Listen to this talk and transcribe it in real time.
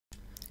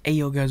Hey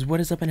yo guys,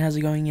 what is up and how's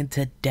it going in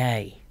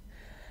today?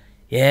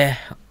 Yeah,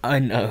 I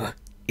know,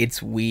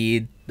 it's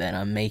weird that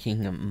I'm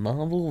making a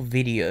Marvel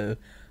video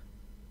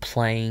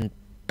playing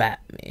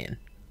Batman.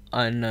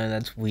 I know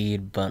that's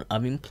weird, but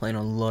I've been playing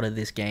a lot of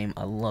this game.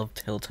 I love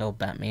Telltale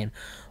Batman,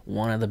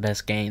 one of the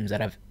best games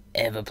that I've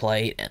ever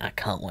played, and I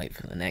can't wait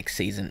for the next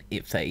season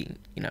if they,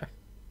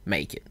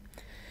 make it.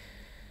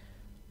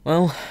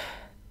 Well,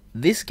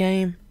 this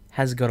game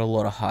has got a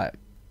lot of hype.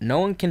 No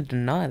one can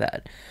deny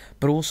that,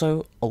 but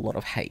also a lot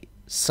of hate.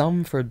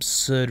 Some for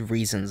absurd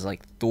reasons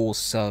like Thor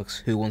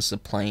sucks, who wants to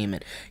play him,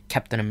 and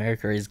Captain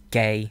America is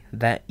gay.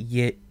 That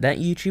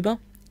YouTuber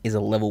is a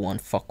level 1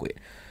 fuckwit.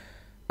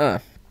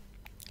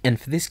 And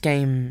for this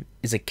game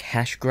is a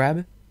cash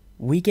grab.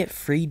 We get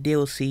free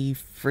DLC,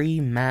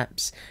 free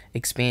maps,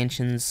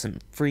 expansions, some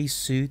free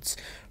suits,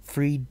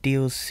 free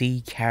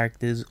DLC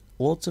characters,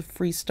 lots of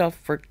free stuff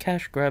for a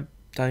cash grab,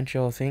 don't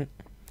y'all think?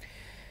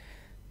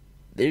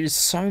 There's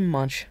so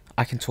much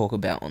I can talk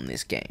about on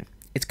this game.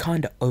 It's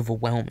kinda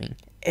overwhelming.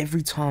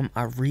 Every time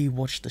I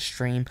rewatch the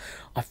stream,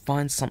 I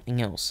find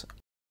something else.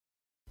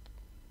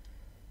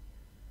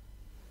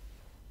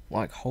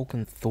 Like Hulk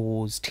and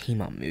Thor's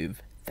team-up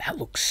move. That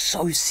looks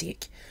so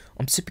sick.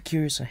 I'm super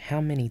curious on how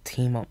many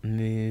team-up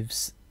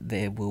moves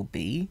there will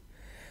be.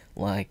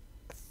 Like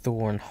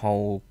Thor and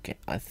Hulk,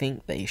 I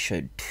think they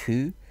showed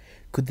 2.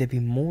 Could there be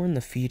more in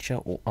the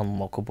future or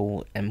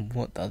unlockable, and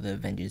what the other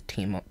Avengers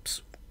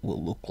team-ups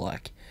will look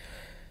like?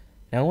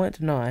 Now I won't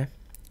deny,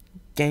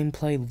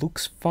 gameplay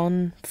looks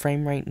fun,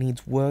 frame rate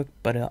needs work,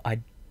 but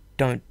I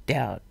don't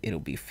doubt it'll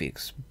be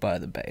fixed by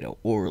the beta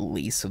or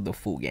release of the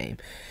full game.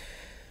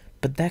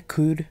 But that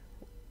could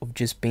have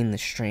just been the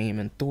stream,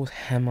 and Thor's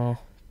hammer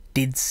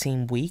did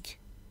seem weak,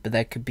 but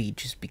that could be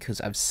just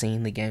because I've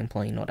seen the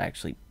gameplay, not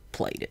actually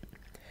played it.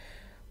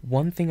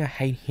 One thing I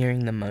hate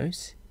hearing the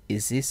most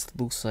is this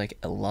looks like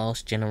a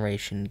last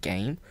generation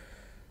game,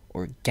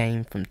 or a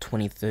game from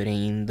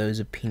 2013. Those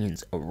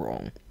opinions are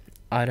wrong.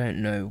 I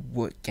don't know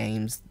what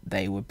games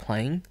they were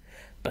playing,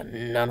 but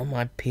none of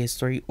my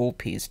PS3 or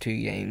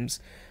PS2 games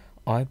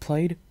I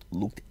played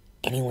looked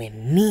anywhere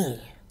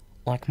near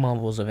like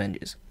Marvel's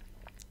Avengers.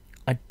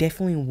 I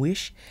definitely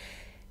wish,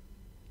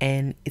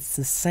 and it's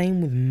the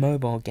same with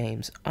mobile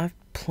games. I've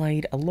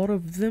played a lot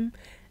of them,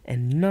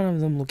 and none of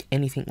them look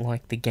anything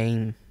like the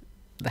game.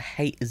 The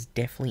hate is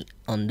definitely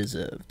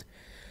undeserved.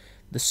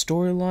 The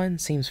storyline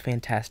seems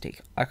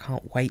fantastic. I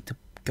can't wait to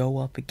go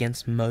up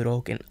against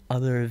MODOK and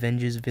other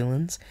Avengers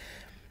villains.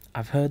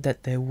 I've heard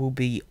that there will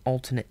be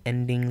alternate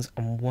endings.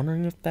 I'm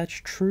wondering if that's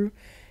true.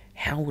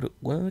 How would it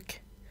work?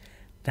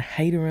 The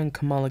hate around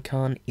Kamala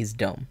Khan is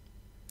dumb.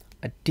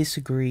 I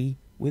disagree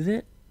with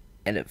it,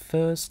 and at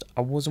first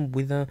I wasn't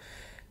with her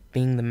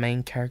being the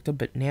main character,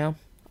 but now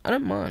I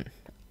don't mind.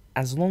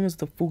 As long as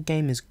the full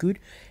game is good,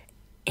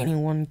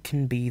 anyone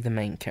can be the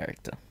main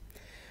character.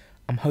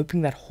 I'm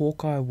hoping that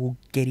Hawkeye will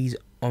get his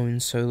own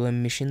solo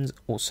missions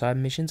or side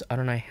missions. I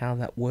don't know how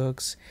that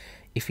works,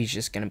 if he's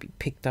just going to be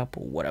picked up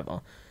or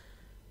whatever.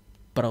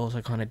 But I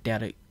also kind of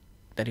doubt it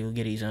that he'll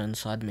get his own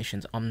side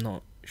missions. I'm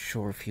not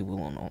sure if he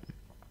will or not.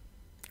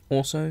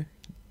 Also,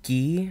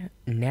 gear.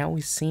 Now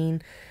we've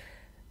seen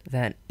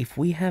that if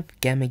we have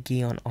Gamma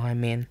gear on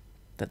Iron Man,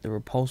 that the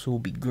repulsor will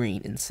be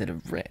green instead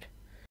of red.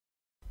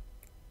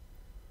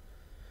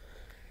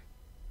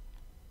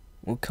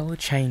 Will color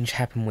change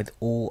happen with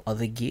all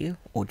other gear,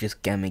 or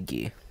just Gamma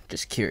gear?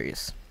 Just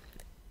curious.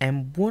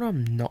 And what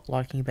I'm not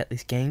liking about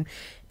this game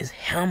is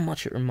how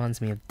much it reminds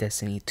me of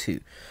Destiny 2.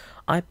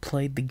 I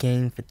played the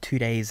game for 2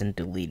 days and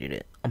deleted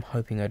it. I'm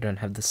hoping I don't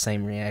have the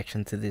same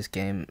reaction to this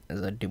game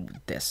as I did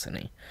with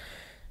Destiny.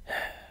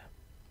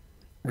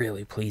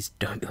 Really, please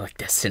don't be like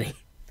Destiny.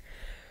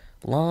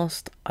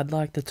 Last, I'd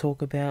like to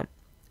talk about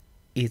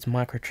is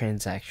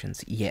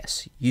microtransactions.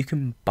 Yes, you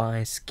can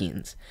buy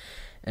skins,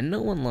 and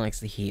no one likes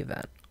to hear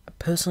that. I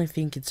personally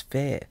think it's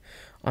fair.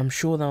 I'm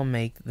sure they'll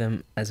make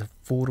them as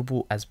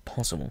affordable as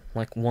possible,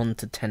 like $1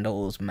 to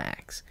 $10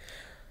 max.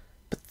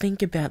 But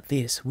think about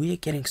this, we are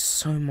getting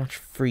so much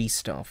free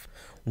stuff.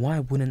 Why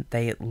wouldn't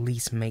they at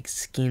least make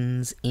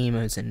skins,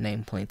 emotes, and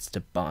nameplates to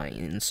buy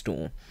and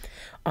install?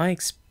 I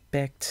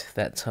expect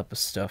that type of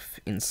stuff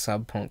in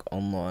Cyberpunk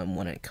Online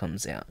when it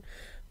comes out.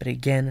 But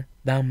again,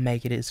 they'll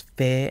make it as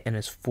fair and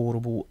as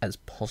affordable as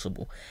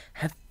possible.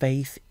 Have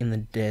faith in the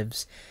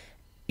devs.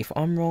 If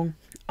I'm wrong,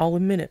 I'll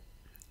admit it.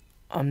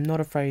 I'm not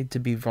afraid to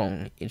be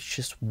wrong, it's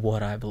just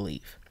what I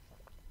believe.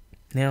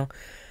 Now,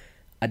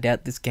 I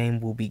doubt this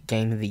game will be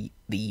Game of the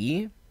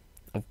Year.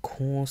 Of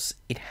course,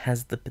 it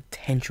has the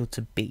potential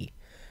to be.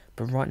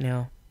 But right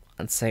now,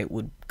 I'd say it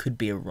could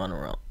be a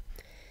runner-up.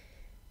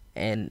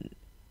 And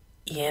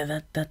yeah,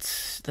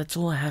 that's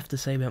all I have to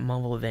say about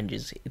Marvel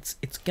Avengers.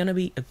 It's gonna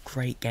be a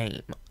great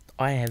game.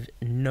 I have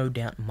no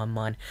doubt in my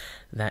mind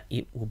that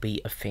it will be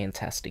a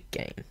fantastic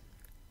game.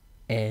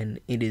 And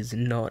it is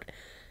not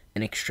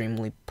an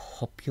extremely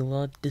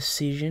popular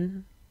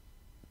decision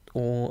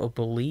or a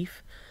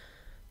belief,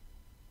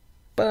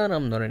 but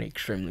I'm not an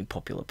extremely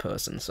popular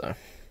person, so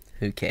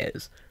who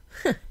cares?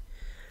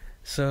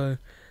 So,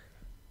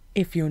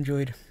 if you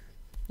enjoyed,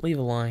 leave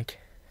a like.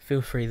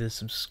 Feel free to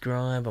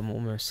subscribe. I'm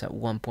almost at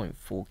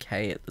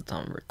 1.4k at the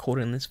time of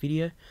recording this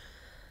video.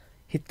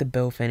 Hit the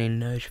bell for any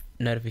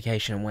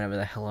notification whenever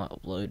the hell I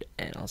upload,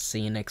 and I'll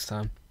see you next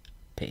time.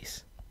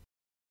 Peace.